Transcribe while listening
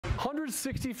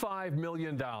$165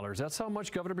 million. That's how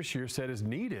much Governor Beshear said is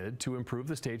needed to improve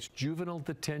the state's juvenile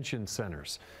detention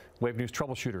centers. Wave News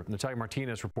troubleshooter Natalia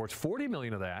Martinez reports $40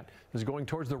 million of that is going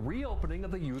towards the reopening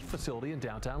of the youth facility in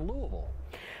downtown Louisville.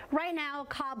 Right now,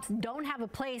 cops don't have a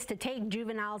place to take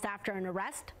juveniles after an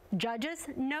arrest. Judges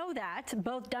know that.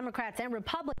 Both Democrats and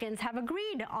Republicans have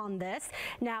agreed on this.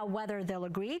 Now, whether they'll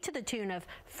agree to the tune of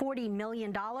 $40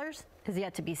 million is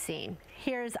yet to be seen.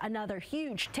 Here's another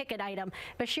huge ticket item.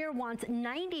 Beshear wants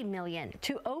 $90 million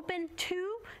to open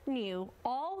 2 new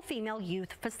all-female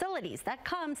youth facilities. That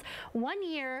comes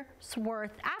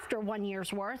after 1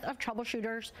 year's worth of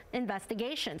troubleshooters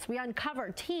investigations. We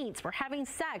uncovered teens were having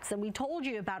sex, and we told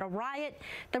you about a riot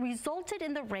that resulted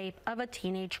in the rape of a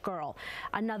teenage girl.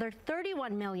 Another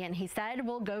 $31 million, he said,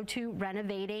 will go to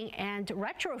renovating and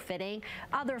retrofitting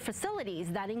other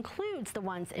facilities. That includes the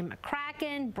ones in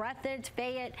McCracken, Breathitt,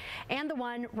 Fayette, and the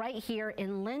one right here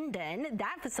in Linden.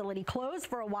 That facility closed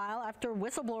for a while after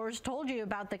whistleblowers told you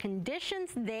about the conditions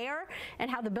there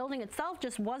and how the building itself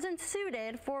just wasn't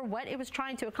suited for what it was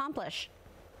trying to accomplish.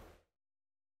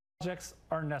 Projects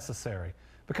are necessary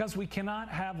because we cannot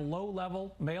have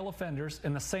low-level male offenders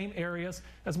in the same areas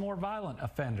as more violent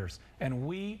offenders, and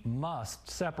we must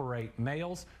separate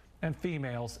males and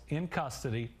females in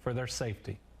custody for their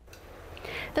safety.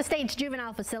 The state's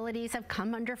juvenile facilities have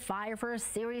come under fire for a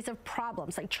series of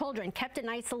problems, like children kept in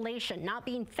isolation, not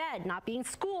being fed, not being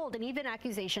schooled, and even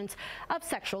accusations of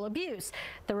sexual abuse.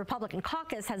 The Republican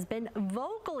caucus has been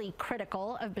vocally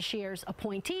critical of Beshear's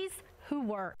appointees who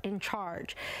were in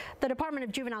charge. The Department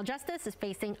of Juvenile Justice is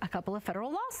facing a couple of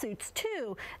federal lawsuits,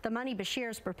 too. The money Beshear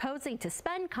is proposing to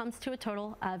spend comes to a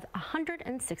total of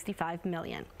 $165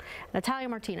 million. Natalia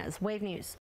Martinez, Wave News.